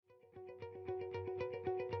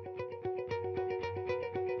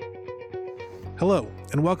Hello,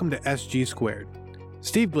 and welcome to SG Squared.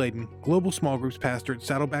 Steve Gladen, Global Small Groups Pastor at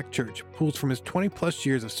Saddleback Church, pulls from his 20-plus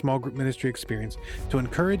years of small group ministry experience to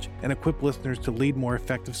encourage and equip listeners to lead more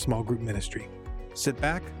effective small group ministry. Sit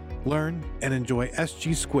back, learn, and enjoy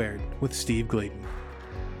SG Squared with Steve Gladen.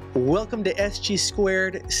 Welcome to SG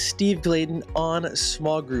Squared, Steve Gladen on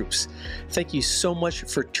small groups. Thank you so much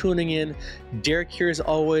for tuning in. Derek here as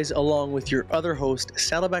always, along with your other host,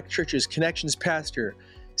 Saddleback Church's Connections Pastor,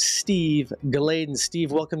 Steve Gladen.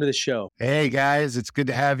 Steve, welcome to the show. Hey guys, it's good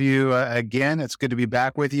to have you again. It's good to be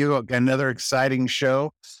back with you. Another exciting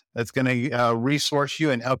show that's going to resource you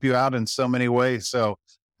and help you out in so many ways. So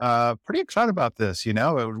pretty excited about this. You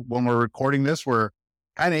know, when we're recording this, we're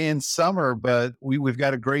kind of in summer, but we've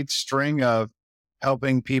got a great string of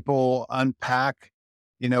helping people unpack,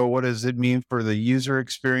 you know, what does it mean for the user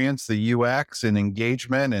experience, the UX and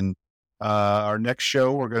engagement. And our next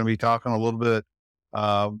show, we're going to be talking a little bit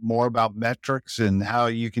more about metrics and how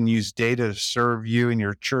you can use data to serve you and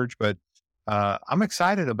your church. But I'm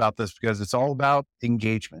excited about this because it's all about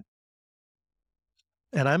engagement.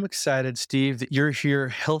 And I'm excited, Steve, that you're here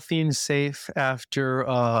healthy and safe after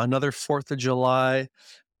another 4th of July,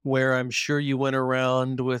 where I'm sure you went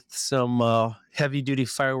around with some heavy-duty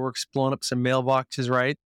fireworks, blowing up some mailboxes,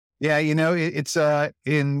 right? Yeah, you know, it's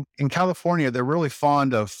in California, they're really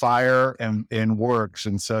fond of fire and works.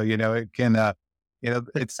 And so, you know, it can,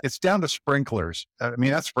 it's down to sprinklers. I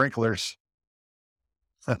mean, that's sprinklers.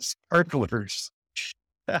 That's sprinklers.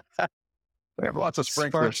 We have lots of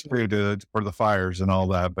sprinklers for the fires and all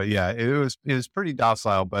that. But yeah, it was pretty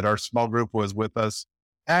docile, but our small group was with us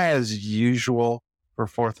as usual for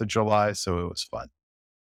 4th of July. So it was fun.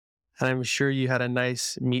 And I'm sure you had a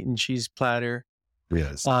nice meat and cheese platter.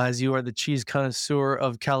 Yes. As you are the cheese connoisseur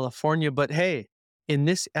of California. But hey, in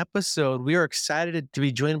this episode, we are excited to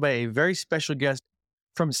be joined by a very special guest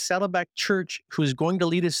from Saddleback Church, who is going to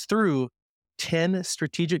lead us through 10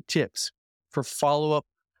 strategic tips for follow-up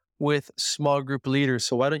with small group leaders.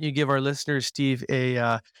 So why don't you give our listeners, Steve,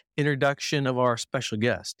 a introduction of our special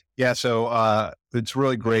guest? Yeah, so it's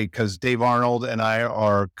really great because Dave Arnold and I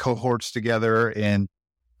are cohorts together in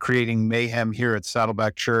creating mayhem here at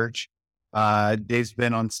Saddleback Church. Dave's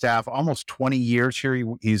been on staff almost 20 years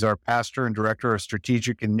here. He's our pastor and director of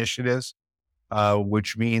strategic initiatives,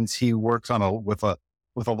 which means he works on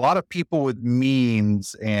with a lot of people with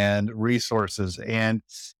means and resources. And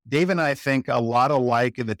Dave and I think a lot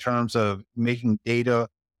alike in the terms of making data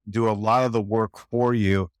do a lot of the work for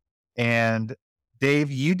you. And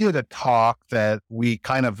Dave, you did a talk that we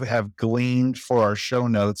kind of have gleaned for our show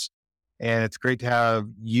notes. And it's great to have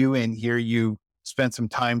you in here. You spent some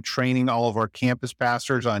time training all of our campus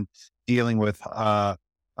pastors on dealing with a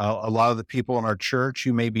lot of the people in our church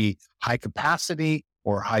who may be high capacity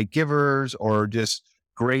or high givers or just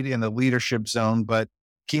great in the leadership zone. But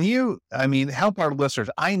can you, help our listeners?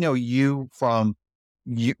 I know you from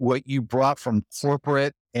what you brought from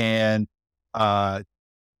corporate and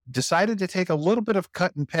decided to take a little bit of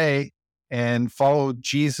cut and pay and follow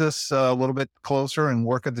Jesus a little bit closer and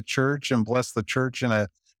work at the church and bless the church in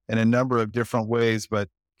a number of different ways. But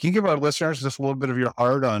can you give our listeners just a little bit of your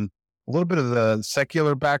heart on a little bit of the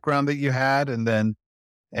secular background that you had and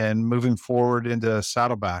moving forward into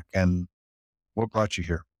Saddleback and what brought you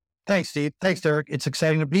here? Thanks, Steve. Thanks, Derek. It's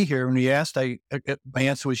exciting to be here. When you asked, my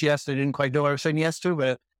answer was yes. I didn't quite know what I was saying yes to,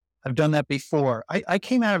 but I've done that before. I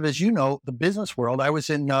came out of, as you know, the business world. I was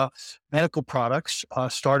in medical products,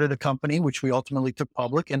 started a company, which we ultimately took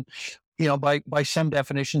public. And, you know, by some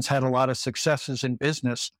definitions, had a lot of successes in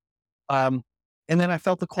business. And then I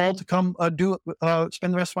felt the call to come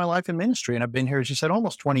spend the rest of my life in ministry. And I've been here, as you said,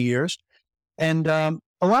 almost 20 years. And a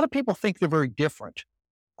lot of people think they're very different.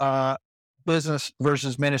 Business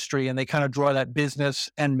versus ministry, and they kind of draw that business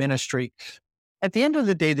and ministry. At the end of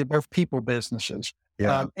the day, they're both people businesses.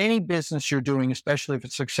 Yeah. Any business you're doing, especially if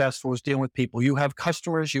it's successful, is dealing with people. You have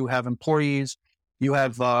customers, you have employees, you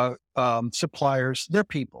have suppliers. They're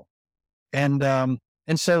people, and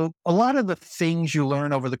so a lot of the things you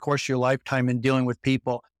learn over the course of your lifetime in dealing with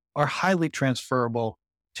people are highly transferable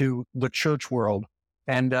to the church world.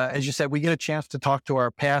 And as you said, we get a chance to talk to our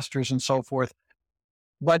pastors and so forth,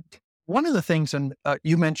 but one of the things, and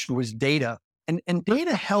you mentioned, was data. And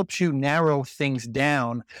data helps you narrow things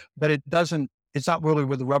down, but it's not really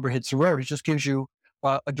where the rubber hits the road. It just gives you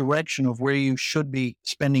a direction of where you should be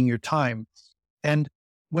spending your time. And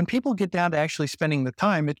when people get down to actually spending the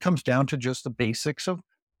time, it comes down to just the basics of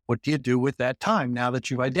what do you do with that time now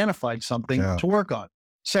that you've identified something to work on.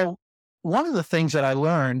 So one of the things that I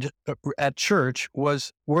learned at church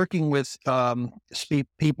was working with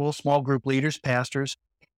people, small group leaders, pastors,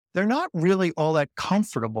 they're not really all that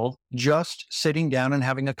comfortable just sitting down and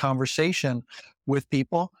having a conversation with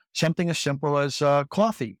people. Something as simple as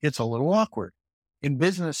coffee. It's a little awkward. In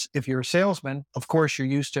business, if you're a salesman, of course, you're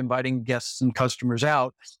used to inviting guests and customers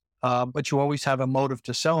out, but you always have a motive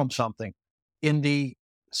to sell them something. In the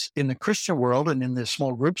Christian world and in the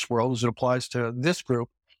small groups world, as it applies to this group,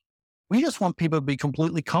 we just want people to be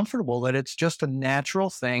completely comfortable that it's just a natural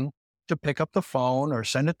thing to pick up the phone or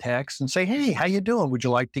send a text and say, hey, how you doing? Would you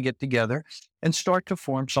like to get together and start to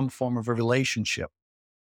form some form of a relationship?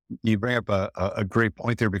 You bring up a great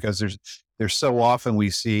point there, because there's so often we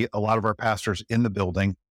see a lot of our pastors in the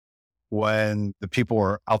building when the people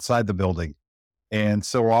are outside the building. And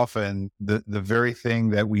so often the very thing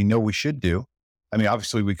that we know we should do, I mean,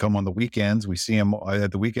 obviously we come on the weekends, we see them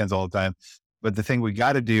at the weekends all the time, but the thing we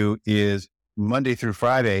got to do is Monday through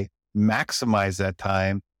Friday, maximize that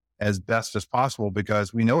time as best as possible,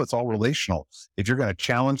 because we know it's all relational. If you're going to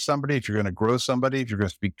challenge somebody, if you're going to grow somebody, if you're going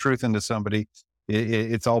to speak truth into somebody,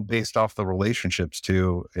 it's all based off the relationships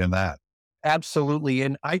too in that. Absolutely.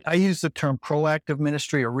 And I use the term proactive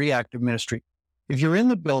ministry or reactive ministry. If you're in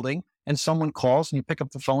the building and someone calls and you pick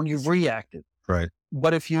up the phone, you've reacted. Right.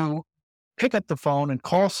 But if you pick up the phone and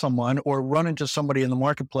call someone or run into somebody in the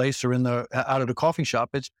marketplace or out of the coffee shop,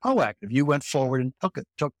 it's proactive. You went forward and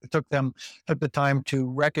took the time to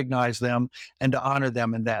recognize them and to honor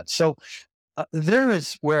them in that. So there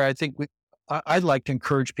is where I think I'd like to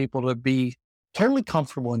encourage people to be totally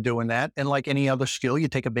comfortable in doing that. And like any other skill, you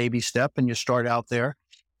take a baby step and you start out there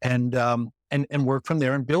and work from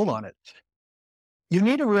there and build on it. You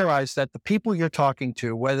need to realize that the people you're talking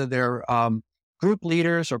to, whether they're group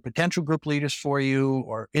leaders or potential group leaders for you,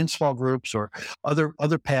 or in small groups or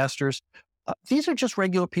other pastors, these are just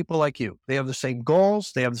regular people like you. They have the same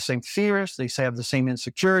goals. They have the same fears. They have the same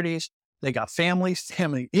insecurities. They got families,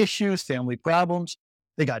 family issues, family problems.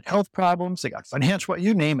 They got health problems. They got financial,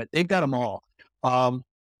 you name it. They've got them all.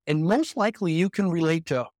 And most likely you can relate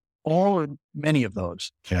to all or many of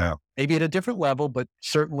those. Yeah. Maybe at a different level, but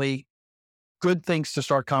certainly good things to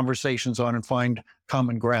start conversations on and find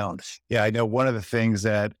common ground. Yeah. I know one of the things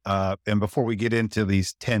that, and before we get into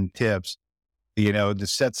these 10 tips, to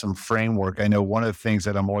set some framework, I know one of the things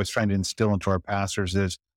that I'm always trying to instill into our pastors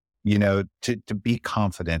is, to be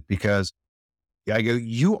confident, because I go,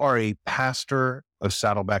 you are a pastor of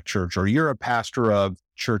Saddleback Church, or you're a pastor of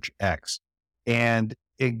Church X. And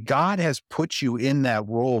God has put you in that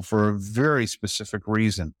role for a very specific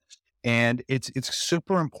reason. And it's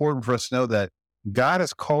super important for us to know that God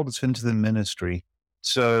has called us into the ministry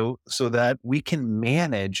so that we can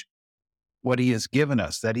manage what he has given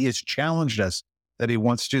us, that he has challenged us, that he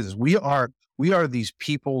wants to do this. We are these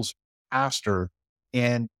people's pastor,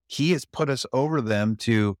 and he has put us over them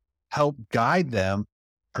to help guide them,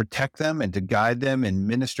 protect them, and to guide them and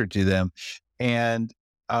minister to them. And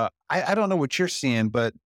I don't know what you're seeing,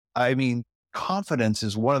 but I mean, confidence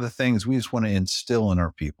is one of the things we just want to instill in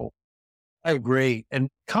our people. I agree. And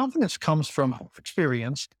confidence comes from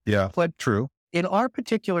experience. Yeah, but true. In our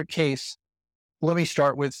particular case, let me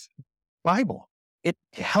start with Bible. It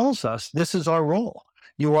tells us this is our role.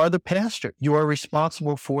 You are the pastor. You are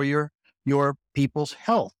responsible for your people's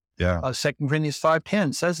health. Yeah. 2 Corinthians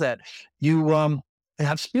 5:10 says that. You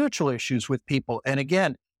have spiritual issues with people. And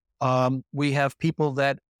again, we have people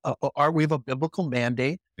that we have a biblical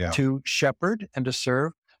mandate to shepherd and to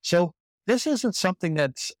serve. So this isn't something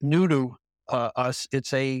that's new to us.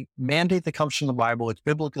 It's a mandate that comes from the Bible. It's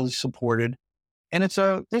biblically supported. And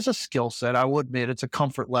there's a skill set. I will admit it's a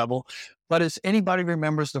comfort level, but as anybody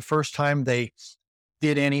remembers the first time they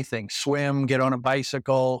did anything, swim, get on a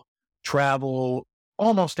bicycle, travel,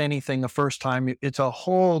 almost anything the first time, it's a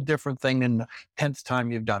whole different thing than the 10th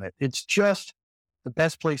time you've done it. It's just the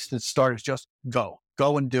best place to start is just go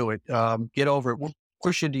and do it. Get over it. We'll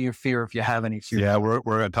push into your fear if you have any fear. Yeah, we're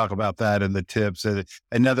going to talk about that in the tips.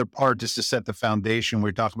 Another part, just to set the foundation,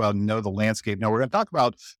 we talk about know the landscape. Now we're going to talk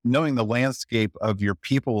about knowing the landscape of your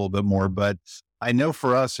people a little bit more, but I know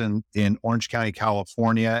for us in Orange County,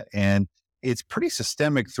 California, and it's pretty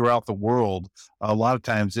systemic throughout the world. A lot of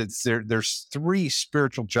times there's three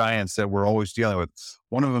spiritual giants that we're always dealing with.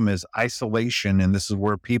 One of them is isolation. And this is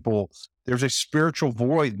where there's a spiritual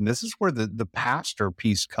void. And this is where the pastor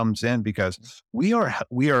piece comes in, because we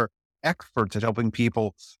are experts at helping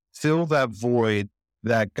people fill that void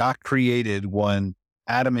that got created when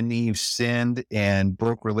Adam and Eve sinned and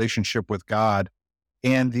broke relationship with God.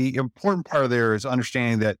 And the important part of there is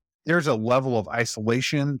understanding that there's a level of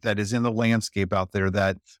isolation that is in the landscape out there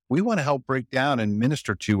that we want to help break down and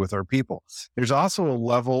minister to with our people. There's also a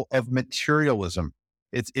level of materialism.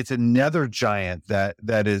 It's another giant that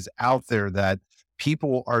is out there that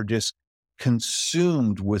people are just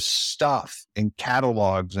consumed with stuff and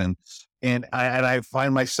catalogs and I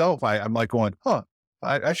find myself, I'm like going,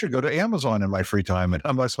 I should go to Amazon in my free time. And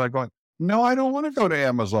I'm just like going, no, I don't want to go to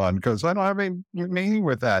Amazon because I don't have any meaning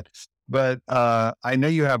with that. But I know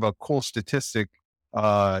you have a cool statistic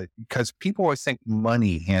because people always think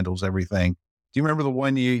money handles everything. Do you remember the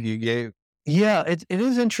one you gave? Yeah, it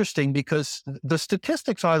is interesting because the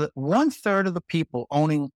statistics are that 1/3 of the people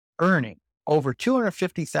earning over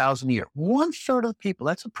 $250,000 a year, 1/3 of the people,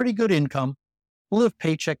 that's a pretty good income, live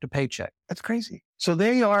paycheck to paycheck. That's crazy. So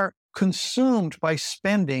they are consumed by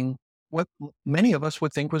spending what many of us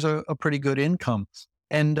would think was a pretty good income.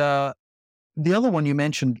 And the other one you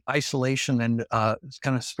mentioned, isolation and it's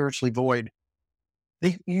kind of spiritually void.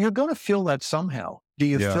 You're going to feel that somehow. Do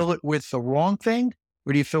you feel it with the wrong thing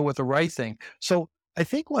or do you feel with the right thing? So I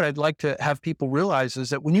think what I'd like to have people realize is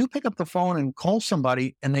that when you pick up the phone and call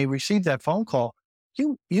somebody and they receive that phone call,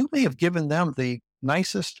 you may have given them the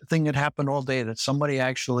nicest thing that happened all day, that somebody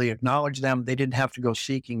actually acknowledged them. They didn't have to go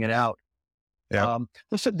seeking it out. Yeah.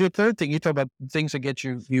 The third thing you talk about, things that get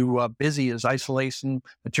you busy, is isolation,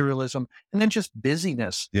 materialism, and then just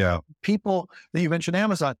busyness. Yeah. People that you mentioned,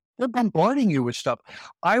 Amazon, they're bombarding you with stuff.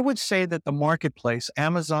 I would say that the marketplace,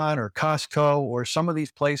 Amazon or Costco or some of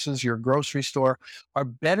these places, your grocery store, are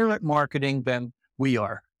better at marketing than we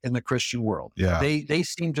are in the Christian world. Yeah. They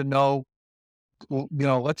seem to know,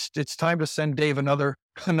 it's time to send Dave another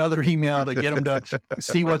email to get him to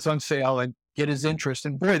see what's on sale and get his interest.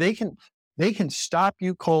 And boy, they can stop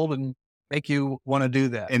you cold and make you want to do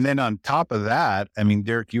that. And then on top of that, I mean,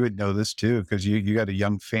 Derek, you would know this too, because you got a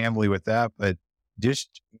young family with that, but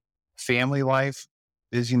just family life,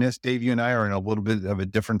 busyness. Dave, you and I are in a little bit of a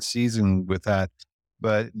different season with that,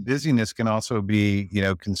 but busyness can also be,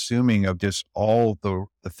 consuming of just all the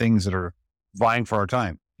things that are vying for our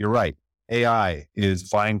time. You're right. AI is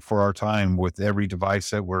vying for our time with every device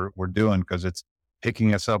that we're doing because it's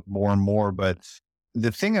picking us up more and more. But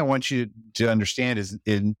the thing I want you to understand is,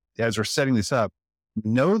 as we're setting this up,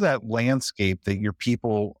 know that landscape that your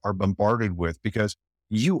people are bombarded with, because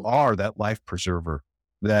you are that life preserver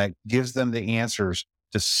that gives them the answers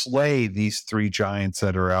to slay these 3 giants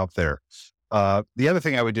that are out there. The other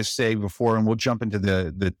thing I would just say before, and we'll jump into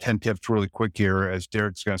the 10 tips really quick here as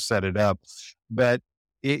Derek's going to set it up, but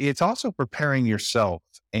it's also preparing yourself.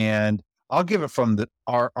 And I'll give it from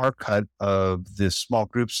our cut of the small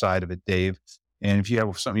group side of it, Dave. And if you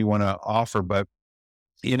have something you want to offer, but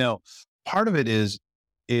part of it is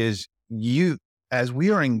you, as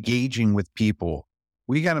we are engaging with people,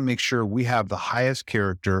 we got to make sure we have the highest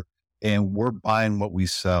character and we're buying what we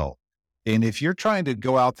sell. And if you're trying to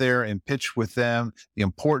go out there and pitch with them the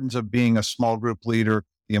importance of being a small group leader,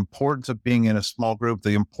 the importance of being in a small group,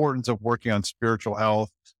 the importance of working on spiritual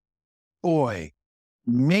health, boy,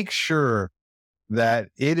 make sure that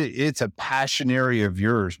it's a passion area of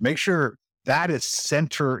yours. Make sure that is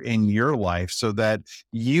center in your life so that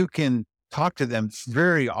you can talk to them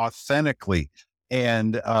very authentically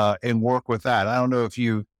and work with that. I don't know if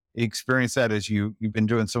you experienced that as you've been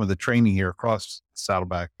doing some of the training here across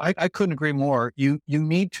Saddleback. I couldn't agree more. You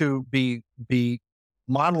need to be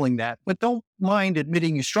modeling that, but don't mind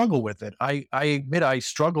admitting you struggle with it. I admit I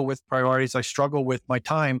struggle with priorities. I struggle with my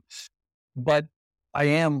time, but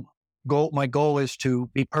my goal is to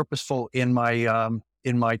be purposeful in my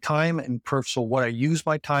time and purposeful what I use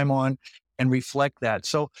my time on and reflect that.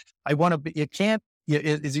 So I want to be,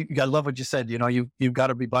 you gotta love what you said, you've got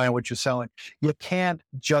to be buying what you're selling. You can't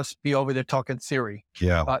just be over there talking theory.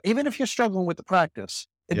 Yeah. Even if you're struggling with the practice,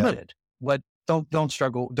 admit it, but don't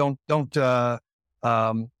struggle. Don't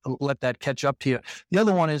let that catch up to you. The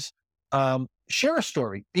other one is, share a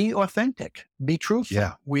story, be authentic, be truthful.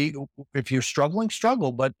 Yeah. If you're struggling,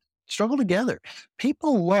 struggle, but struggle together.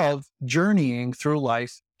 People love journeying through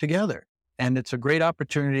life together, and it's a great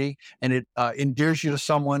opportunity, and it endears you to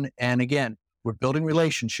someone. And again, we're building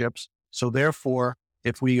relationships. So therefore,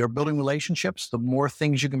 if we are building relationships, the more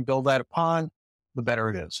things you can build that upon, the better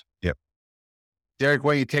it is. Yep. Derek,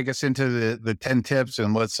 why don't you take us into the 10 tips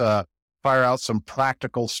and let's fire out some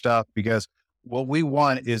practical stuff, because what we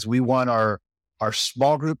want is our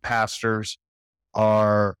small group pastors,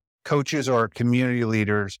 our coaches, or our community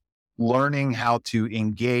leaders learning how to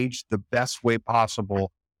engage the best way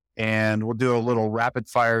possible. And we'll do a little rapid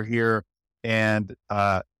fire here. And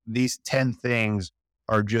these 10 things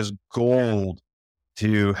are just gold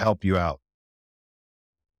to help you out.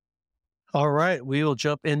 All right. We will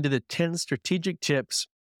jump into the 10 strategic tips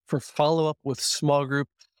for follow-up with small group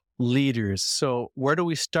leaders. So where do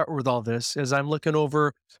we start with all this? As I'm looking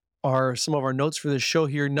over some of our notes for the show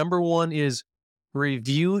here, number 1 is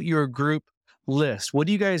review your group list. What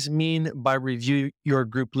do you guys mean by review your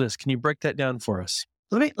group list? Can you break that down for us?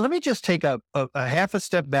 Let me just take a half a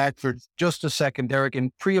step back for just a second, Derek,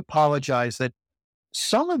 and pre-apologize that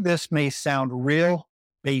some of this may sound real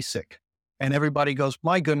basic. And everybody goes,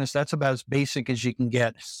 my goodness, that's about as basic as you can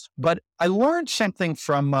get. But I learned something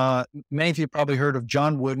from, many of you probably heard of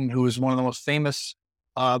John Wooden, who is one of the most famous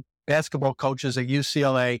basketball coaches at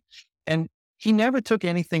UCLA. And he never took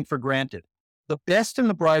anything for granted. The best and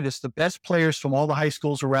the brightest, the best players from all the high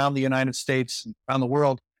schools around the United States, around the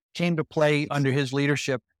world, came to play under his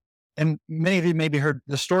leadership. And many of you maybe heard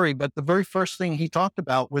the story, but the very first thing he talked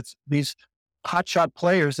about with these hotshot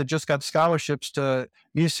players that just got scholarships to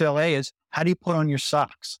UCLA is, how do you put on your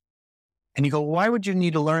socks? And you go, why would you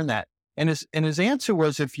need to learn that? And his answer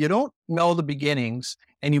was, if you don't know the beginnings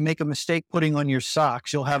and you make a mistake putting on your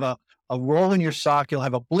socks, you'll have a roll in your sock, you'll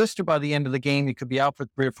have a blister by the end of the game, you could be out for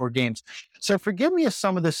 3 or 4 games. So forgive me if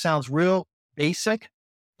some of this sounds real basic,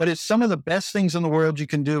 but it's some of the best things in the world you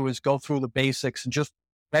can do is go through the basics and just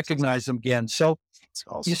recognize them again. So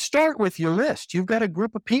you start with your list. You've got a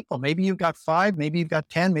group of people. Maybe you've got 5, maybe you've got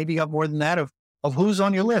 10, maybe you got more than that of who's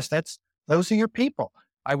on your list. Those are your people.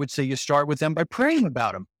 I would say you start with them by praying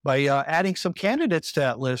about them, by adding some candidates to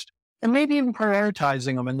that list, and maybe even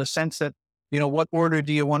prioritizing them in the sense that, what order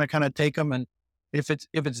do you want to kind of take them? And if it's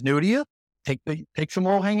new to you, take some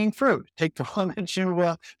low hanging fruit, take the one that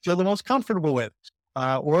you feel the most comfortable with.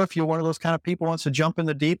 Or if you're one of those kind of people who wants to jump in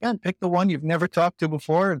the deep end, pick the one you've never talked to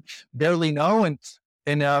before and barely know,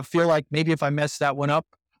 and feel like maybe if I mess that one up,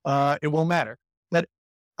 it won't matter. But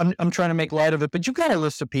I'm trying to make light of it. But you've got a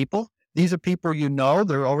list of people. These are people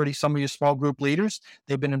they're already some of your small group leaders.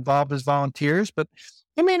 They've been involved as volunteers, but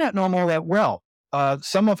you may not know them all that well.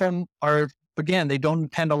 Some of them are, again, they don't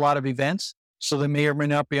attend a lot of events, so they may or may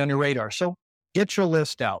not be on your radar. So get your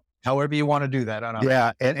list out. However you want to do that.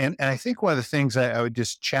 Yeah. And I think one of the things I would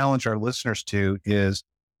just challenge our listeners to is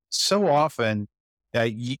so often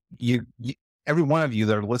you every one of you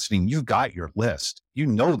that are listening, you've got your list,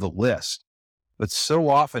 the list, but so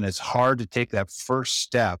often it's hard to take that first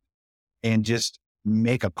step and just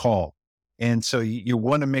make a call. And so you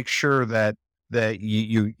want to make sure that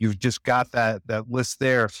you've just got that list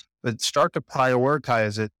there, but start to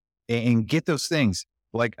prioritize it and get those things.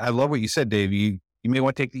 Like, I love what you said, Dave. You may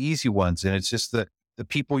want to take the easy ones, and it's just the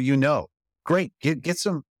people Great, get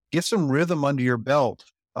some rhythm under your belt.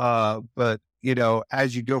 But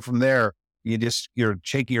as you go from there, you're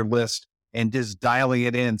taking your list and just dialing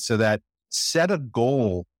it in so that set a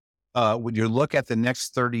goal when you look at the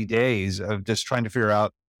next 30 days of just trying to figure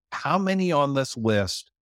out how many on this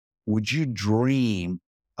list would you dream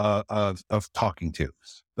of talking to,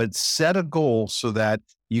 but set a goal so that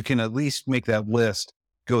you can at least make that list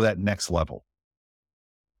go that next level.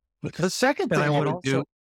 The second thing I want to do,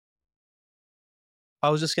 I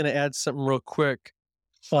was just going to add something real quick.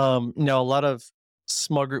 Now, a lot of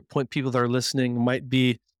small group point people that are listening might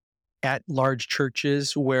be at large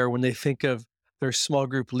churches where when they think of their small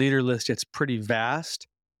group leader list, it's pretty vast.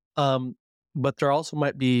 But there also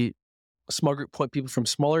might be small group point people from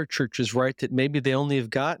smaller churches, right? That maybe they only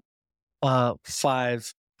have got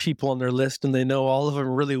 5 people on their list and they know all of them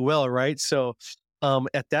really well, right? So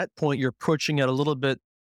at that point, you're approaching it a little bit,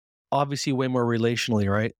 obviously way more relationally,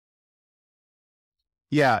 right?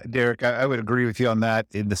 Yeah, Derek, I would agree with you on that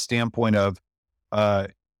in the standpoint of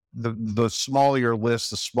the smaller your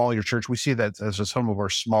list, the smaller your church. We see that as some of our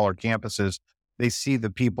smaller campuses, they see the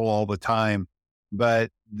people all the time, but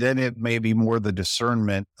then it may be more the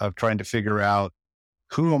discernment of trying to figure out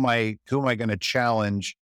who am I going to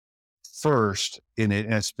challenge first in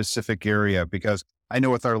a specific area? Because I know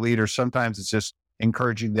with our leaders, sometimes it's just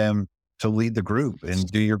encouraging them to lead the group and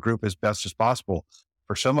do your group as best as possible.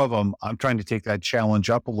 For some of them, I'm trying to take that challenge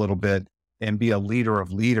up a little bit and be a leader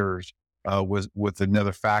of leaders with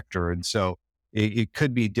another factor. And so it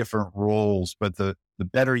could be different roles, but the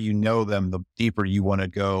better you know them, the deeper you want to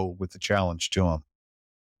go with the challenge to them.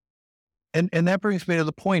 And that brings me to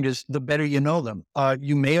the point is the better you know them.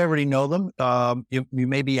 You may already know them. You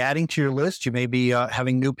may be adding to your list. You may be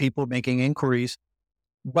having new people making inquiries.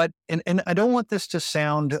 But, and I don't want this to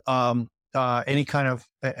sound any kind of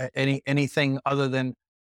anything other than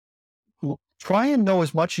try and know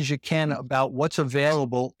as much as you can about what's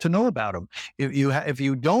available to know about them. If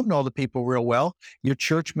you don't know the people real well, your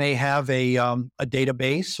church may have a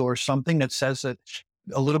database or something that says that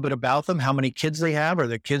a little bit about them, how many kids they have. Are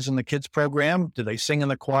there kids in the kids program? Do they sing in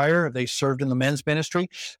the choir? Have they served in the men's ministry?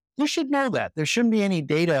 You should know that. There shouldn't be any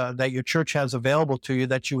data that your church has available to you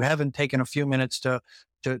that you haven't taken a few minutes to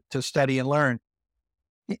study and learn.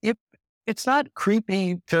 it's not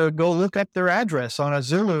creepy to go look up their address on a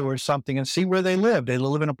Zulu or something and see where they live. They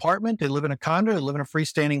live in an apartment, they live in a condo, they live in a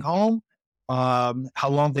freestanding home, how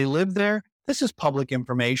long they live there. This is public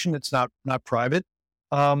information. It's not private.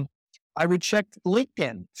 I would check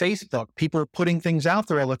LinkedIn, Facebook. People are putting things out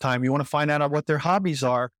there all the time. You want to find out what their hobbies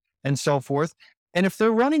are and so forth. And if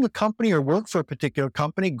they're running a company or work for a particular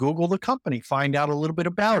company, Google the company, find out a little bit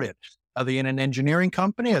about it. Are they in an engineering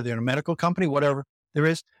company? Are they in a medical company? Whatever there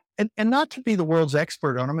is. And not to be the world's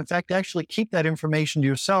expert on them. In fact, actually keep that information to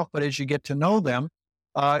yourself. But as you get to know them,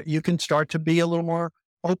 you can start to be a little more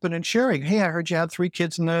open and sharing. Hey, I heard you had 3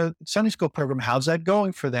 kids in the Sunday school program. How's that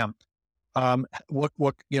going for them? What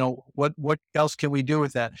else can we do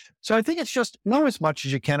with that? So I think it's just know as much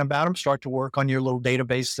as you can about them, start to work on your little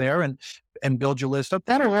database there and build your list up.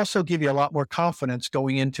 That'll also give you a lot more confidence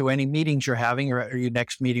going into any meetings you're having or your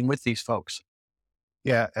next meeting with these folks.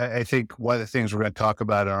 Yeah. I think one of the things we're going to talk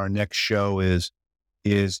about in our next show is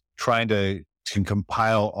trying to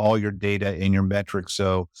compile all your data and your metrics.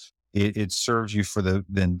 So it serves you for the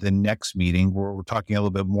next meeting where we're talking a little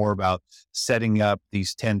bit more about setting up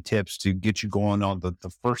these 10 tips to get you going on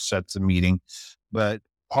the first sets of meeting. But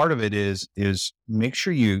part of it is make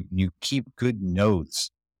sure you keep good notes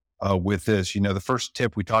with this. The first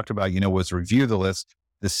tip we talked about, was review the list.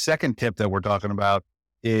 The second tip that we're talking about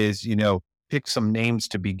is, pick some names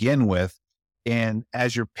to begin with. And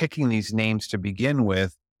as you're picking these names to begin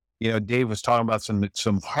with, Dave was talking about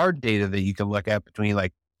some hard data that you can look at between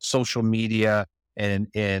like social media and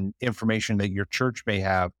information that your church may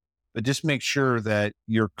have, but just make sure that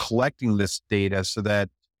you're collecting this data so that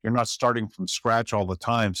you're not starting from scratch all the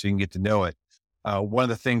time so you can get to know it. One of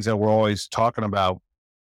the things that we're always talking about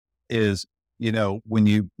is, when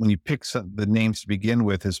you pick the names to begin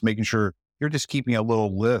with is making sure you're just keeping a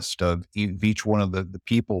little list of each one of the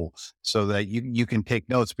people so that you can take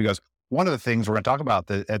notes, because one of the things we're going to talk about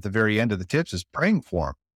at the very end of the tips is praying for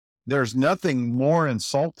them. There's nothing more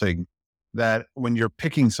insulting that when you're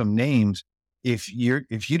picking some names, if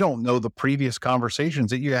you don't know the previous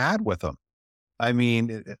conversations that you had with them. I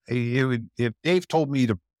mean, if Dave told me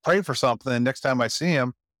to pray for something, next time I see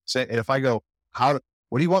him, if I go,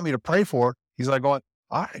 what do you want me to pray for? He's like going,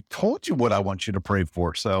 I told you what I want you to pray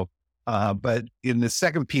for. So, but in the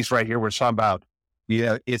second piece right here, we're talking about,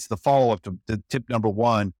 it's the follow-up to the tip number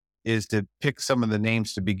 1 is to pick some of the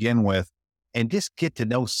names to begin with and just get to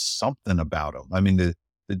know something about them. I mean,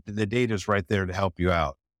 the data is right there to help you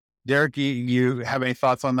out. Derek, you have any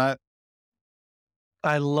thoughts on that?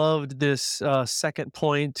 I loved this second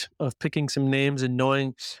point of picking some names and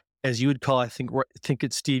knowing, as you would call, I think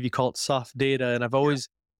it's Steve, you call it soft data. And I've always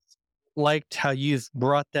liked how you've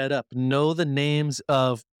brought that up. Know the names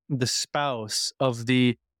of the spouse of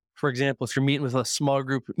for example, if you're meeting with a small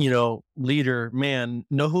group, leader, man,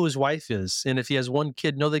 know who his wife is. And if he has one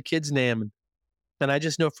kid, know the kid's name. And I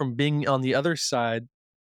just know from being on the other side,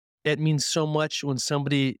 it means so much when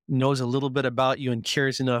somebody knows a little bit about you and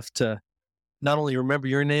cares enough to not only remember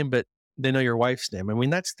your name, but they know your wife's name. I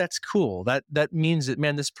mean, that's cool. That means that,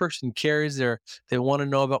 man, this person cares. They want to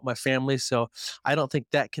know about my family. So I don't think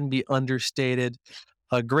that can be understated.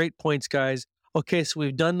 Great points, guys. Okay, so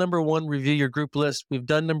we've done number 1, review your group list. We've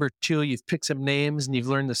done number 2, you've picked some names and you've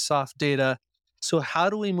learned the soft data. So how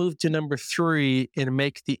do we move to number 3 and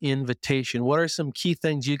make the invitation? What are some key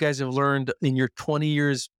things you guys have learned in your 20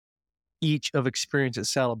 years each of experience at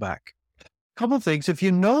Saddleback? A couple of things. If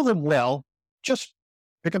you know them well, just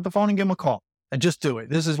pick up the phone and give them a call and just do it.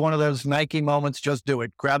 This is one of those Nike moments. Just do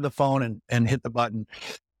it. Grab the phone and hit the button.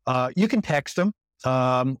 You can text them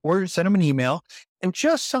or send them an email and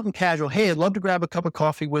just something casual. Hey, I'd love to grab a cup of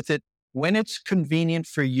coffee with it when it's convenient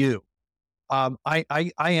for you. I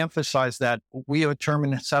emphasize that. We have a term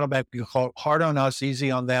in Saddleback, we call it hard on us,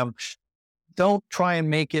 easy on them. Don't try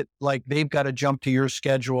and make it like they've got to jump to your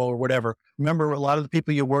schedule or whatever. Remember, a lot of the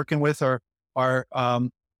people you're working with are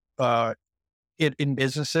in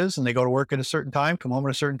businesses, and they go to work at a certain time, come home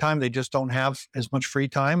at a certain time. They just don't have as much free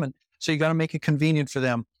time. And so you got to make it convenient for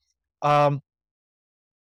them.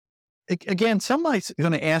 Again, somebody's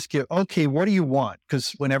going to ask you, okay, what do you want?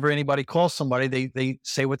 Because whenever anybody calls somebody, they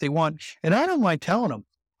say what they want. And I don't mind telling them,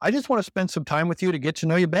 I just want to spend some time with you to get to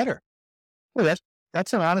know you better. Well,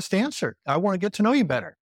 that's an honest answer. I want to get to know you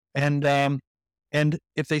better. And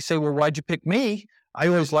if they say, well, why'd you pick me? I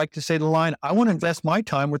always like to say the line, I want to invest my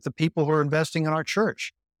time with the people who are investing in our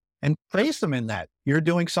church, and praise them in that. You're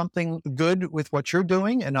doing something good with what you're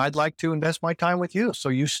doing, and I'd like to invest my time with you. So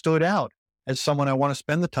you stood out as someone I want to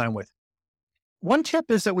spend the time with. One tip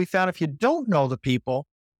is that we found if you don't know the people,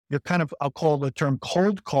 I'll call the term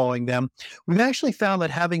cold calling them. We've actually found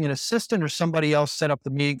that having an assistant or somebody else set up the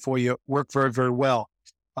meeting for you work very, very well.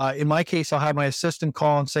 In my case, I'll have my assistant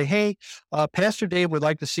call and say, hey, Pastor Dave would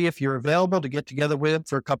like to see if you're available to get together with him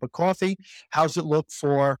for a cup of coffee. How's it look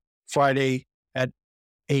for Friday at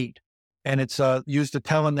 8? And it's use the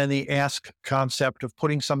tell and then the ask concept of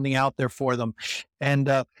putting something out there for them. And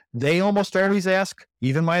they almost always ask,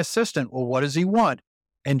 even my assistant, well, what does he want?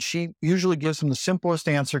 And she usually gives them the simplest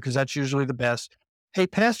answer, because that's usually the best. Hey,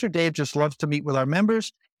 Pastor Dave just loves to meet with our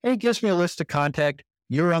members. And he gives me a list to contact.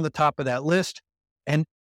 You're on the top of that list. And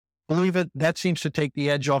believe it, that seems to take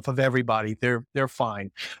the edge off of everybody. They're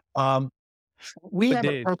fine. We But have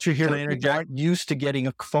Dave, a culture here can I that people interject? aren't used to getting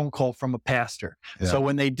a phone call from a pastor. Yeah. So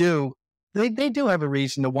when they do, they do have a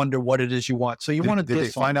reason to wonder what it is you want. So you want to Did they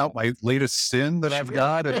find out my latest sin that I've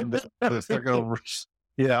got? And they're going to,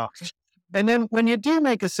 Yeah. And then when you do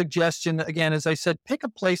make a suggestion, again, as I said, pick a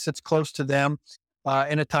place that's close to them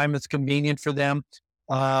in a time that's convenient for them.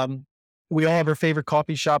 We all have our favorite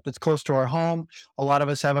coffee shop that's close to our home. A lot of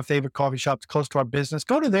us have a favorite coffee shop that's close to our business.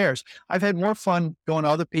 Go to theirs. I've had more fun going to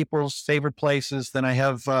other people's favorite places than I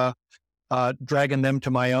have dragging them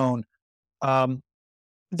to my own.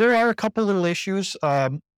 There are a couple little issues.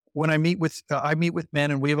 When I meet with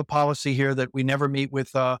men, and we have a policy here that we never meet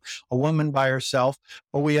with a woman by herself,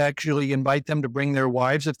 but we actually invite them to bring their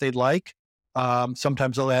wives if they'd like.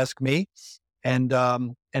 Sometimes they'll ask me, and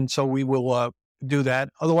so we will do that.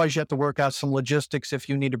 Otherwise, you have to work out some logistics if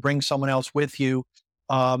you need to bring someone else with you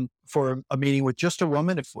for a meeting with just a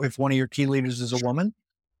woman. If one of your key leaders is a woman,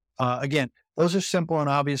 again, those are simple and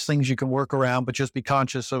obvious things you can work around, but just be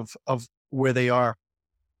conscious of where they are.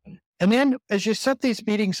 And then as you set these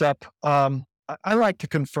meetings up, I like to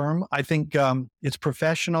confirm. I think it's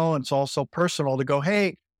professional and it's also personal to go,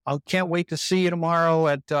 hey, I can't wait to see you tomorrow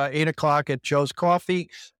at 8 o'clock at Joe's Coffee.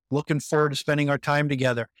 Looking forward to spending our time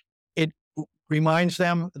together. It reminds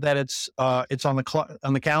them that it's on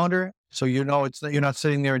the calendar. So you're not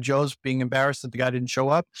sitting there at Joe's being embarrassed that the guy didn't show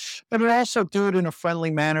up. But it also do it in a friendly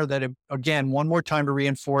manner that, again, one more time to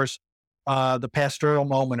reinforce the pastoral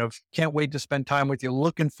moment of can't wait to spend time with you,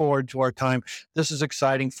 looking forward to our time. This is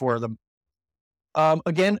exciting for them.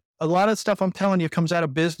 Again, a lot of stuff I'm telling you comes out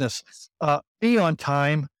of business. Be on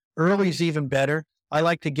time. Early is even better. I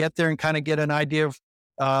like to get there and kind of get an idea of,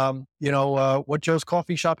 what Joe's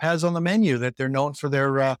Coffee Shop has on the menu, that they're known for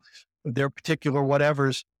their particular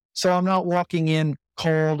whatevers. So I'm not walking in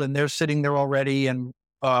cold and they're sitting there already and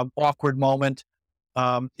awkward moment.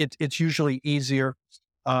 It's usually easier.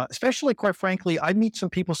 Especially, quite frankly, I meet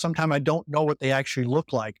some people sometime I don't know what they actually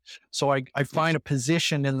look like. So I find a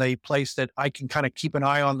position in the place that I can kind of keep an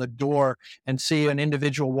eye on the door and see an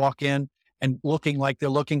individual walk in and looking like they're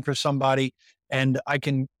looking for somebody, and I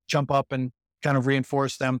can jump up and kind of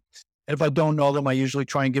reinforce them. And if I don't know them, I usually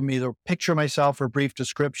try and give them either a picture of myself or a brief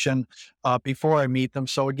description before I meet them.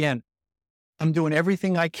 So again, I'm doing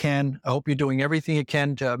everything I can. I hope you're doing everything you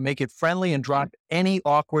can to make it friendly and drop any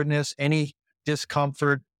awkwardness, any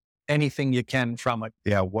discomfort, anything you can from it.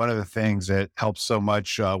 Yeah, one of the things that helps so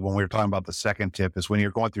much when we were talking about the second tip is when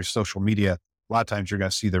you're going through social media, a lot of times you're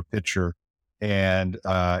going to see their picture and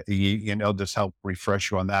just help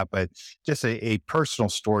refresh you on that. But just a personal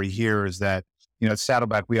story here is that, at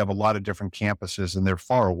Saddleback, we have a lot of different campuses and they're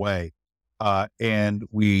far away. And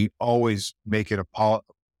we always make it not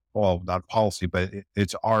a policy, but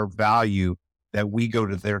it's our value that we go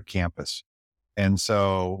to their campus. And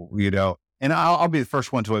so, and I'll be the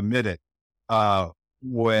first one to admit it.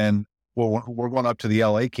 When we're going up to the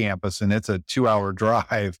LA campus and it's a 2-hour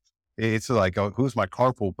drive, it's like, oh, who's my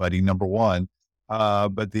carpool buddy? Number one.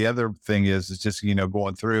 But the other thing is just,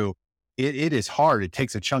 going through it is hard. It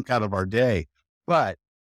takes a chunk out of our day, but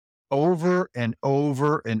over and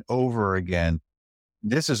over and over again,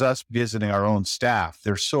 this is us visiting our own staff.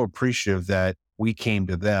 They're so appreciative that we came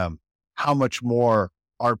to them. How much more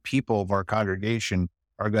our people of our congregation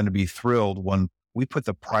are going to be thrilled when we put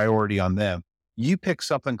the priority on them. You pick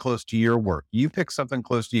something close to your work. You pick something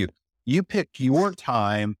close to you. You pick your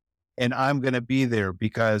time, and I'm going to be there,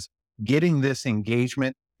 because getting this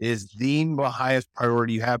engagement is the highest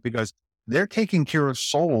priority you have, because they're taking care of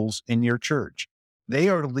souls in your church. They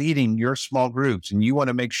are leading your small groups, and you want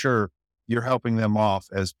to make sure you're helping them off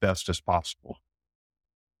as best as possible.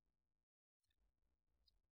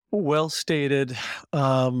 Well stated.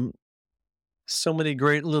 So many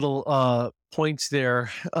great little points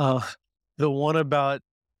there. The one about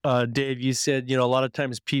Dave, you said, a lot of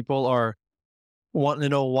times people are wanting to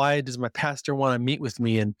know, why does my pastor want to meet with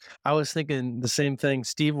me? And I was thinking the same thing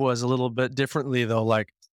Steve was, a little bit differently though.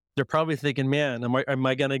 Like, they're probably thinking, man, am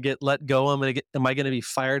I going to get let go? Am I going to be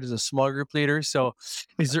fired as a small group leader? So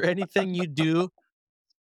is there anything you do?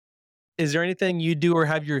 Is there anything you do or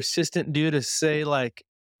have your assistant do to say, like,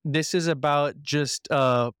 this is about just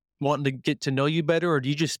wanting to get to know you better? Or do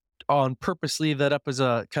you just on purpose leave that up as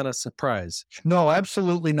a kind of surprise? No,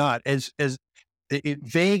 absolutely not.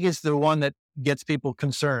 Vague is the one that gets people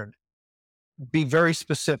concerned. Be very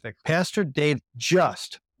specific. Pastor Dave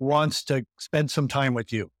just wants to spend some time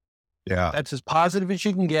with you. Yeah. That's as positive as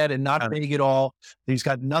you can get and not vague at all. He's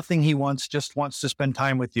got nothing he wants, just wants to spend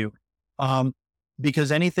time with you.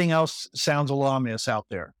 Because anything else sounds ominous out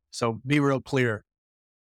there. So be real clear.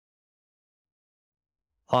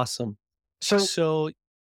 Awesome. So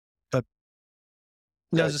I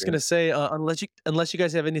was just going to say, unless you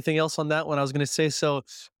guys have anything else on that one, I was going to say, so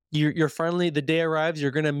you're finally, the day arrives,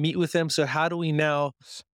 you're going to meet with them. So how do we now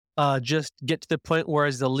just get to the point where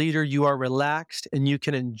as the leader, you are relaxed and you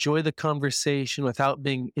can enjoy the conversation without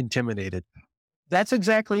being intimidated? That's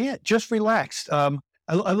exactly it. Just relaxed.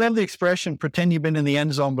 I love the expression, pretend you've been in the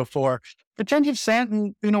end zone before. Pretend you've sat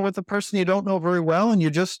with a person you don't know very well and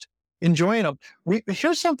you're just enjoying them.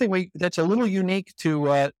 Here's something that's a little unique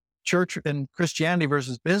to church and Christianity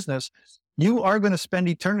versus business. You are going to spend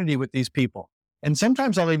eternity with these people. And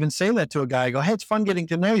sometimes I'll even say that to a guy. I go, hey, it's fun getting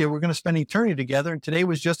to know you. We're going to spend eternity together. And today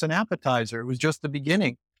was just an appetizer. It was just the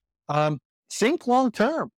beginning. Think long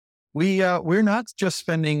term. We're not just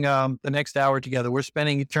spending the next hour together. We're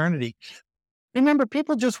spending eternity. Remember,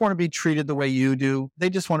 people just want to be treated the way you do. They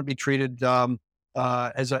just want to be treated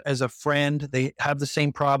as a friend. They have the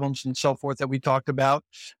same problems and so forth that we talked about.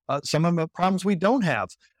 Some of them are problems we don't have.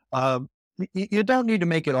 You don't need to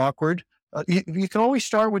make it awkward. You can always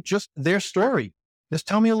start with just their story. Just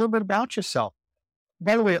tell me a little bit about yourself.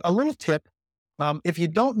 By the way, a little tip, if you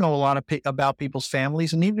don't know a lot about people's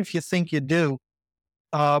families, and even if you think you do,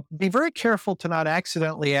 be very careful to not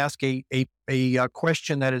accidentally ask a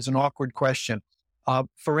question that is an awkward question.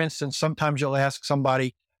 For instance, sometimes you'll ask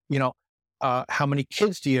somebody, how many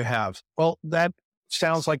kids do you have? Well, that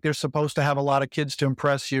sounds like they're supposed to have a lot of kids to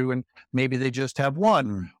impress you, and maybe they just have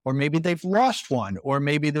one, or maybe they've lost one, or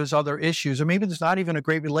maybe there's other issues, or maybe there's not even a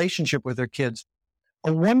great relationship with their kids.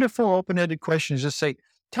 A wonderful open-ended question is just say,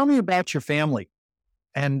 tell me about your family,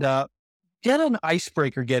 and get an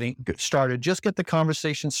icebreaker getting started. Just get the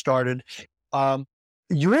conversation started.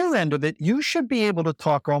 Your end of it, you should be able to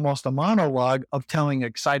talk almost a monologue of telling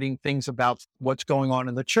exciting things about what's going on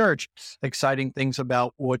in the church, exciting things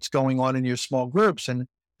about what's going on in your small groups and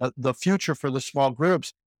the future for the small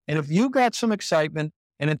groups. And if you got some excitement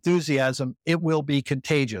and enthusiasm, it will be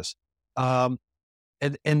contagious. And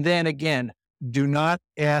then again, do not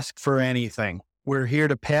ask for anything. We're here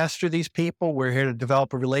to pastor these people. We're here to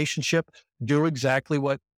develop a relationship. Do exactly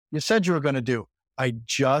what you said you were going to do. I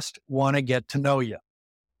just want to get to know you.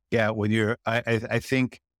 Yeah, I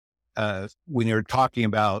think when you're talking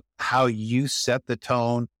about how you set the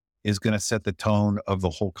tone is going to set the tone of the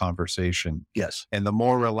whole conversation. Yes. And the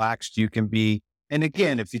more relaxed you can be. And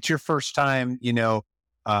again, if it's your first time,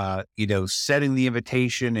 setting the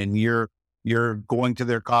invitation and you're going to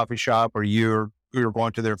their coffee shop or you're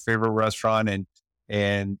going to their favorite restaurant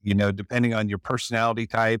and depending on your personality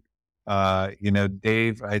type,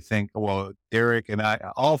 Dave, I think, Derek and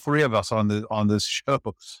I, all three of us on this show,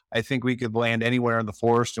 I think we could land anywhere in the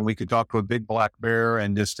forest and we could talk to a big black bear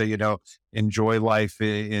and just, enjoy life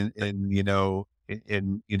in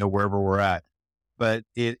wherever we're at. But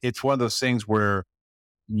it's one of those things where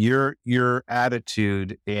your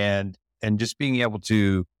attitude and just being able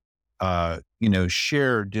to,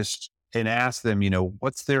 share just and ask them,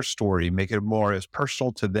 what's their story, make it more as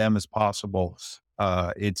personal to them as possible.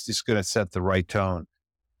 It's just going to set the right tone.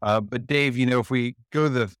 But Dave, if we go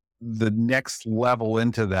the next level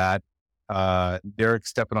into that, Derek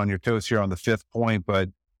stepping on your toes here on the fifth point, but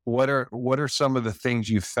what are some of the things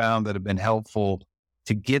you've found that have been helpful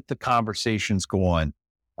to get the conversations going?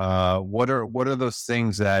 What are those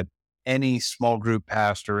things that any small group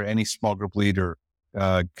pastor, any small group leader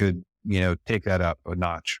could take that up a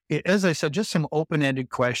notch? As I said, just some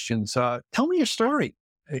open-ended questions. Tell me your story.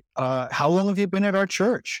 How long have you been at our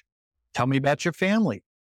church? Tell me about your family.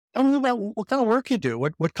 Tell me about what kind of work you do.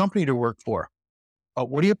 What company do you work for?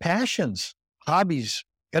 What are your passions, hobbies?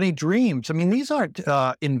 Got any dreams? I mean, these aren't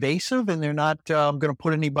invasive and they're not going to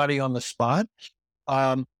put anybody on the spot.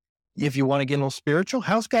 If you want to get a little spiritual,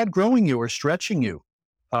 how's God growing you or stretching you?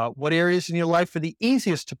 What areas in your life are the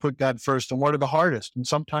easiest to put God first and what are the hardest? And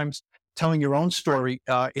sometimes telling your own story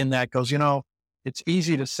in that goes, it's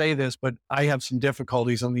easy to say this, but I have some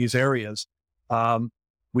difficulties in these areas.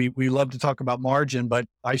 we love to talk about margin, but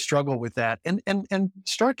I struggle with that. And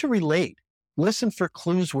start to relate. Listen for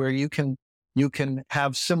clues where you can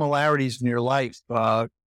have similarities in your life,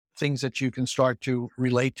 things that you can start to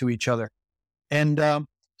relate to each other. And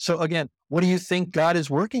so again, what do you think God is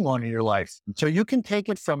working on in your life? So you can take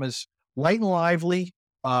it from as light and lively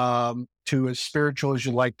to as spiritual as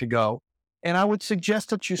you like to go. And I would suggest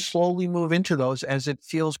that you slowly move into those as it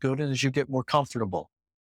feels good and as you get more comfortable.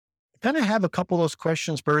 Kind of have a couple of those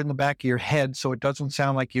questions buried in the back of your head so it doesn't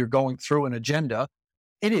sound like you're going through an agenda.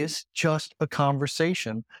 It is just a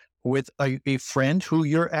conversation with a friend who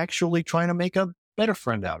you're actually trying to make a better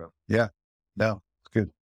friend out of. Yeah, no, it's good.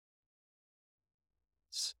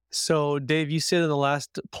 So, Dave, you said in the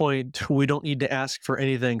last point, we don't need to ask for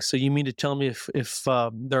anything. So you mean to tell me if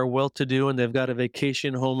they're well-to-do and they've got a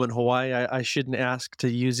vacation home in Hawaii, I shouldn't ask to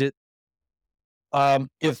use it?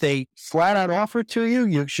 If they flat out offer to you,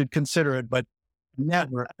 you should consider it, but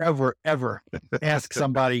never, ever, ever ask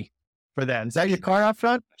somebody for that. Is that your car out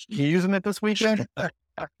front? You using it this weekend?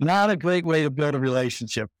 Not a great way to build a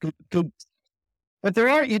relationship. But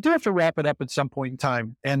you do have to wrap it up at some point in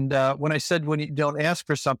time. And when I said when you don't ask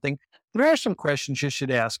for something, there are some questions you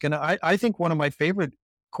should ask. And I think one of my favorite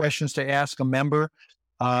questions to ask a member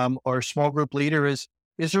or a small group leader is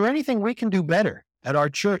there anything we can do better at our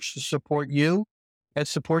church to support you and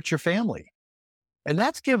support your family? And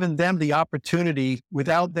that's given them the opportunity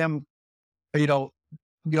without them,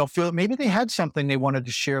 feel maybe they had something they wanted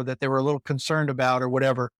to share that they were a little concerned about or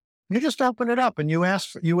whatever. You just open it up and you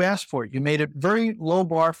ask for it. You made it very low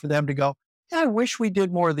bar for them to go, yeah, I wish we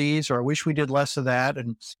did more of these, or I wish we did less of that.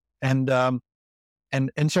 And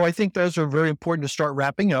so I think those are very important to start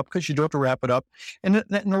wrapping up, because you do have to wrap it up. And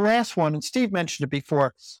the last one, and Steve mentioned it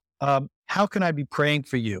before, how can I be praying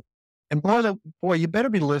for you? And boy, you better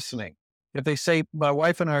be listening. If they say, my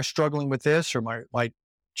wife and I are struggling with this, or my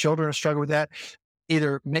children are struggling with that,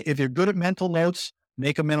 either if you're good at mental notes,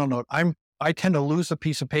 make a mental note. I tend to lose a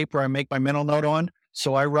piece of paper I make my mental note on.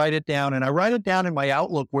 So I write it down, and I write it down in my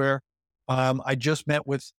Outlook where I just met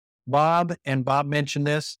with Bob, and Bob mentioned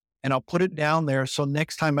this, and I'll put it down there. So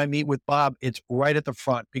next time I meet with Bob, it's right at the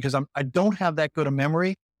front, because I don't have that good a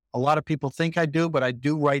memory. A lot of people think I do, but I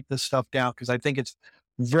do write this stuff down because I think it's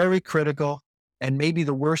very critical. And maybe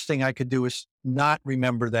the worst thing I could do is not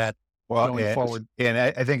remember that going forward. And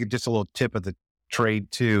I think just a little tip of the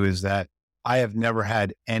trade too, is that I have never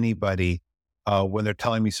had anybody, when they're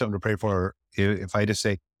telling me something to pray for, if I just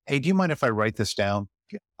say, hey, do you mind if I write this down?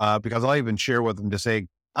 Because I'll even share with them to say,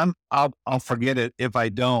 I'll forget it if I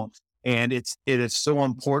don't. And it is so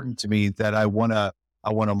important to me that I want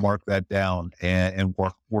to mark that down and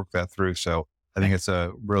work that through. So I think it's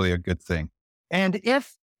really a good thing. And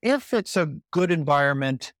if it's a good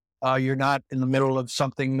environment, you're not in the middle of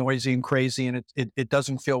something noisy and crazy, and it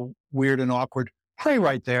doesn't feel weird and awkward, pray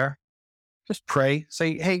right there. Just pray.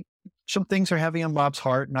 Say, hey, some things are heavy on Bob's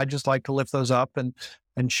heart, and I'd just like to lift those up and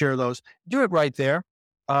share those. Do it right there.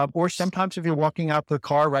 Or sometimes if you're walking out to the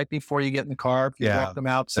car right before you get in the car, you walk them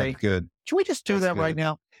out, say, good. Can we just do that right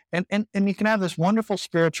now? And you can have this wonderful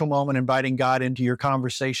spiritual moment, inviting God into your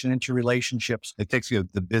conversation, into your relationships. It takes you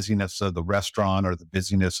the busyness of the restaurant or the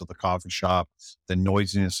busyness of the coffee shop, the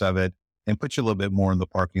noisiness of it, and puts you a little bit more in the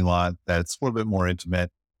parking lot that's a little bit more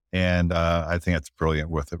intimate. And I think that's brilliant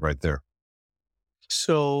with it right there.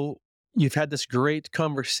 So you've had this great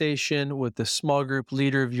conversation with the small group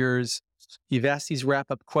leader of yours. You've asked these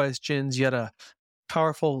wrap-up questions. You had a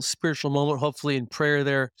powerful spiritual moment, hopefully in prayer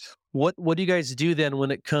there. What do you guys do then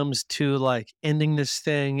when it comes to like ending this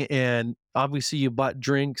thing? And obviously you bought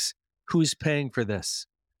drinks. Who's paying for this?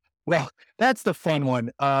 Well, that's the fun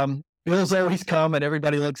one. Bills always come and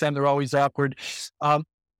everybody looks at them. They're always awkward.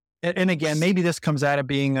 And again, maybe this comes out of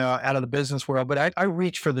being out of the business world, but I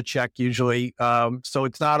reach for the check usually. So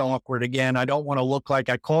it's not awkward. Again, I don't want to look like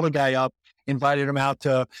I called a guy up, invited him out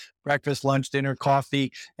to breakfast, lunch, dinner,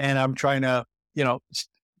 coffee, and I'm trying to,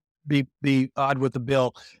 be odd with the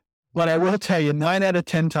bill. But I will tell you, 9 out of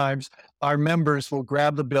 10 times, our members will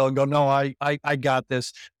grab the bill and go, no, I got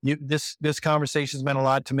this. This conversation's meant a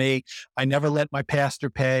lot to me. I never let my pastor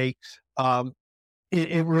pay.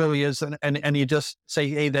 It really is. And you just say,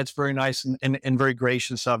 hey, that's very nice and very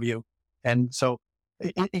gracious of you. And so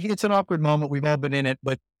it's an awkward moment. We've all been in it,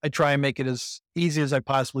 but I try and make it as easy as I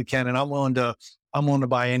possibly can. And I'm willing to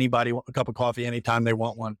buy anybody a cup of coffee anytime they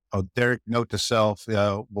want one. Oh, Derek, note to self,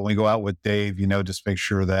 when we go out with Dave, just make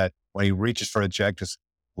sure that when he reaches for a check, just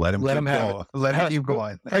let him have it. Let him keep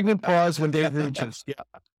going. Pregnant pause when Dave reaches.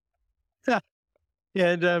 Yeah.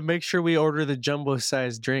 And make sure we order the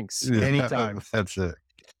jumbo-sized drinks anytime. That's it.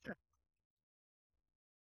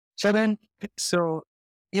 So then, So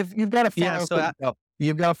you've got to follow things up.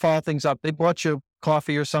 You've got to follow things up. They bought you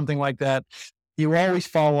coffee or something like that. You always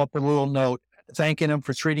follow up with a little note, thanking them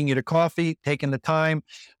for treating you to coffee, taking the time.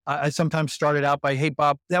 I sometimes started out by, hey,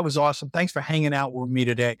 Bob, that was awesome. Thanks for hanging out with me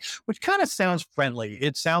today, which kind of sounds friendly.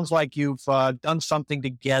 It sounds like you've done something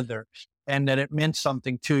together and that it meant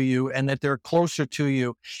something to you and that they're closer to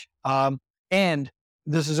you. And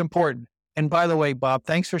this is important. And by the way, Bob,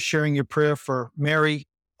 thanks for sharing your prayer for Mary.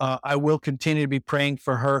 I will continue to be praying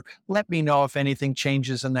for her. Let me know if anything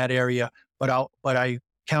changes in that area, but I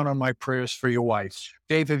count on my prayers for your wife.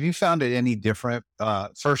 Dave, have you found it any different?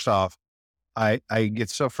 First off, I get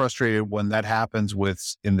so frustrated when that happens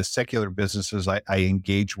in the secular businesses I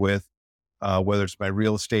engage with, whether it's my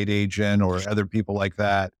real estate agent or other people like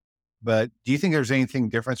that. But do you think there's anything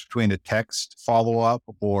different between a text follow-up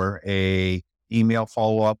or a email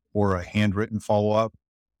follow-up or a handwritten follow-up?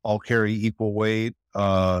 All carry equal weight?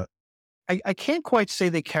 I can't quite say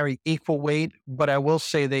they carry equal weight, but I will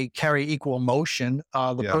say they carry equal emotion.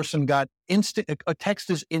 The person got instant. A text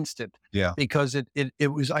is instant, because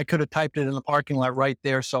it was. I could have typed it in the parking lot right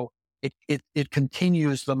there, so it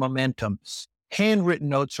continues the momentum. Handwritten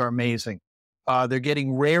notes are amazing. They're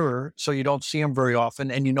getting rarer, so you don't see them very often,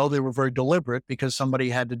 and you know they were very deliberate because somebody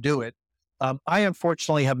had to do it. I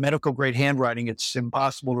unfortunately have medical grade handwriting; it's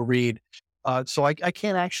impossible to read, so I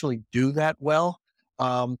can't actually do that well.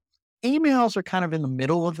 Emails are kind of in the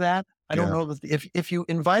middle of that. I don't know that if you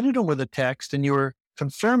invited them with a text and you were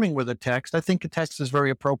confirming with a text, I think a text is very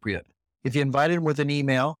appropriate. If you invited them with an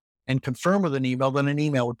email and confirm with an email, then an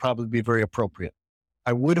email would probably be very appropriate.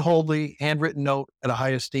 I would hold the handwritten note at a high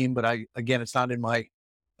esteem, but again, it's not in my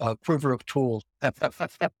quiver of tools. I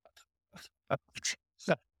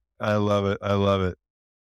love it. I love it.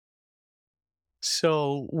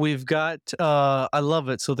 So we've got, I love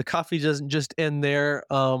it. So the coffee doesn't just end there.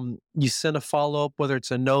 You send a follow-up, whether it's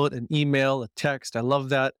a note, an email, a text. I love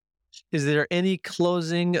that. Is there any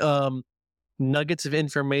closing nuggets of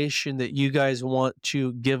information that you guys want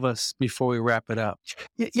to give us before we wrap it up?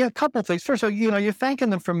 Yeah, a couple of things. First of all, you're thanking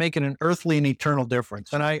them for making an earthly and eternal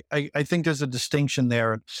difference. And I think there's a distinction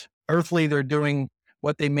there. Earthly, they're doing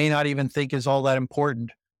what they may not even think is all that important,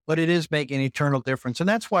 but it is making an eternal difference. And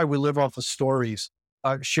that's why we live off of stories.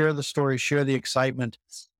 Share the story, share the excitement.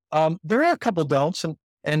 There are a couple don'ts,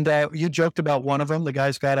 and you joked about one of them. The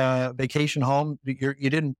guy's got a vacation home. You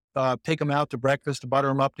didn't take him out to breakfast to butter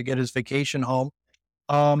him up to get his vacation home.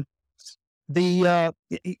 So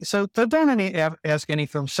don't ask any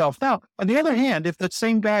for himself. Now, on the other hand, if that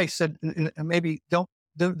same guy said, maybe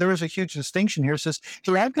there is a huge distinction here. It says,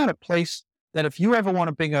 hey, I've got a place that if you ever want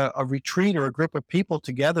to bring a retreat or a group of people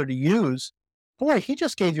together to use, boy, he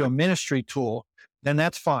just gave you a ministry tool, then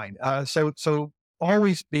that's fine. So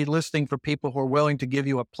always be listening for people who are willing to give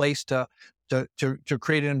you a place to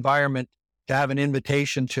create an environment to have an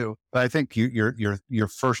invitation to. But I think your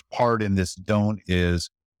first part in this don't is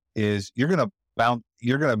you're going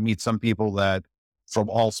to meet some people that from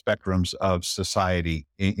all spectrums of society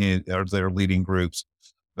or their leading groups.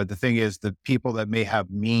 But the thing is, the people that may have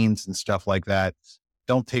means and stuff like that,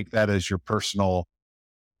 don't take that as your personal,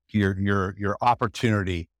 your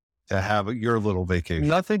opportunity to have your little vacation.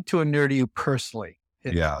 Nothing to inure to you personally.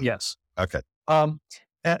 Yes. Okay.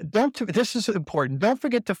 This is important. Don't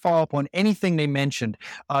forget to follow up on anything they mentioned.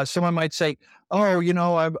 Someone might say,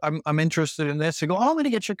 "Oh, I'm interested in this." You go, "Oh, I'm going to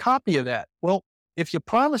get your copy of that." Well, if you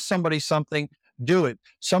promise somebody something, do it.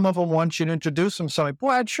 Some of them want you to introduce them. Somebody,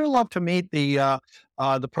 boy, I'd sure love to meet the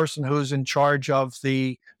person who's in charge of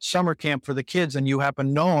the summer camp for the kids, and you happen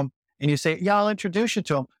to know them, and you say, "Yeah, I'll introduce you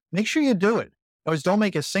to them." Make sure you do it. Always don't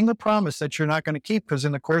make a single promise that you're not going to keep, because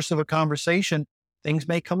in the course of a conversation, things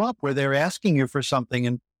may come up where they're asking you for something.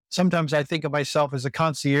 And sometimes I think of myself as a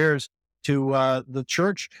concierge to the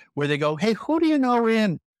church, where they go, "Hey, who do you know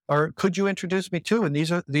in, or could you introduce me to?" And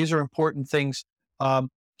these are important things.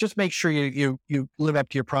 Just make sure you live up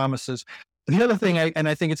to your promises. The other thing,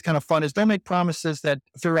 I think it's kind of fun, is don't make promises that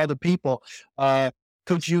for other people.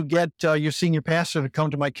 Could you get your senior pastor to come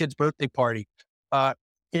to my kid's birthday party?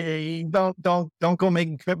 Don't go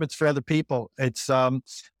making commitments for other people. It's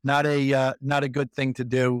not a good thing to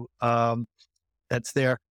do. That's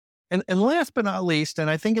there. And last but not least, and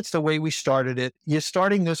I think it's the way we started it, you're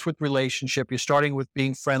starting this with relationship. You're starting with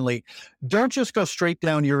being friendly. Don't just go straight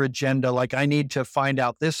down your agenda. Like, I need to find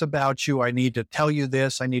out this about you. I need to tell you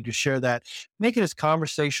this. I need to share that. Make it as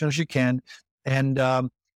conversational as you can, and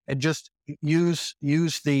just use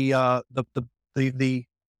the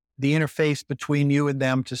interface between you and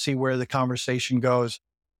them to see where the conversation goes.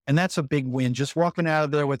 And that's a big win. Just walking out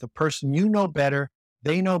of there with a person you know better,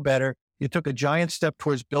 they know better. You took a giant step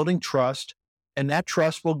towards building trust, And that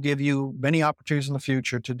trust will give you many opportunities in the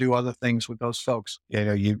future to do other things with those folks.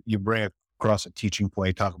 You bring across a teaching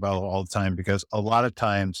point, talk about it all the time, because a lot of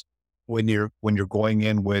times when you're going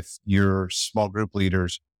in with your small group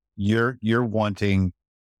leaders, you're wanting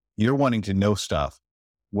to know stuff.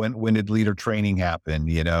 When did leader training happen?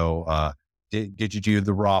 Did you do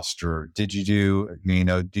the roster? Did you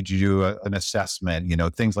do an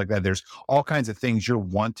assessment? Things like that. There's all kinds of things you're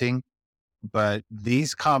wanting, but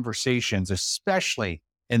these conversations, especially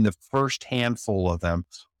in the first handful of them,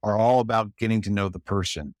 are all about getting to know the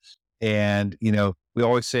person. And, we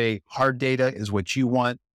always say hard data is what you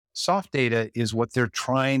want. Soft data is what they're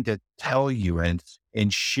trying to tell you and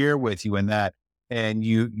share with you in that. And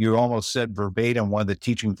you almost said verbatim, one of the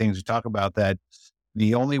teaching things we talk about, that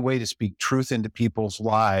the only way to speak truth into people's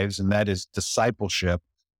lives, and that is discipleship,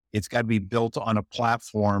 it's got to be built on a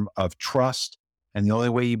platform of trust. And the only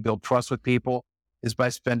way you build trust with people is by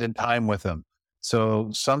spending time with them. So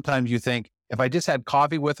sometimes you think, if I just had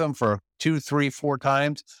coffee with them for 2, 3, 4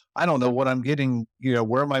 times, I don't know what I'm getting,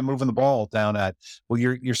 where am I moving the ball down at? Well,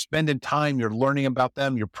 you're spending time, you're learning about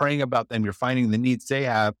them, you're praying about them, you're finding the needs they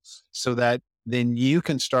have, so that then you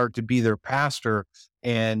can start to be their pastor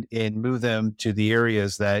and move them to the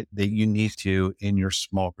areas that you need to in your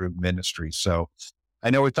small group ministry. So I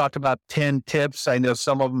know we talked about 10 tips. I know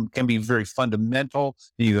some of them can be very fundamental.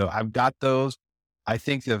 I've got those. I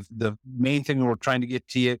think the main thing we're trying to get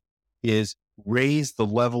to you is raise the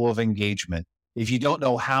level of engagement. If you don't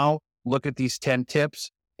know how, look at these 10 tips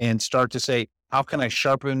and start to say, how can I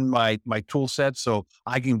sharpen my tool set so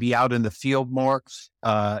I can be out in the field more?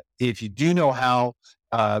 If you do know how,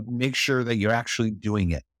 make sure that you're actually doing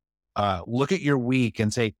it. Look at your week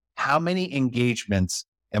and say, how many engagements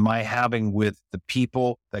am I having with the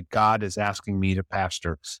people that God is asking me to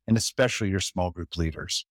pastor, and especially your small group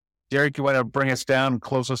leaders? Derek, you want to bring us down and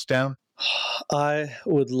close us down? I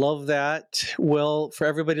would love that. Well, for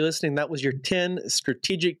everybody listening, that was your 10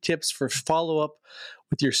 strategic tips for follow-up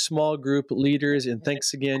with your small group leaders. And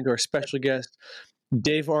thanks again to our special guest,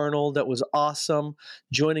 Dave Arnold. That was awesome,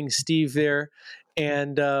 joining Steve there.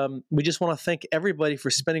 And we just want to thank everybody for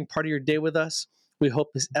spending part of your day with us. We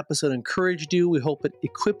hope this episode encouraged you. We hope it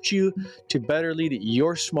equipped you to better lead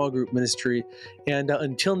your small group ministry. And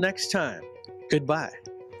until next time, goodbye.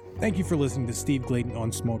 Thank you for listening to Steve Gladen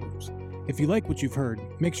on Small Groups. If you like what you've heard,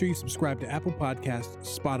 make sure you subscribe to Apple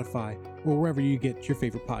Podcasts, Spotify, or wherever you get your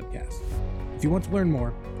favorite podcasts. If you want to learn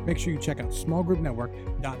more, make sure you check out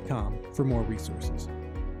smallgroupnetwork.com for more resources.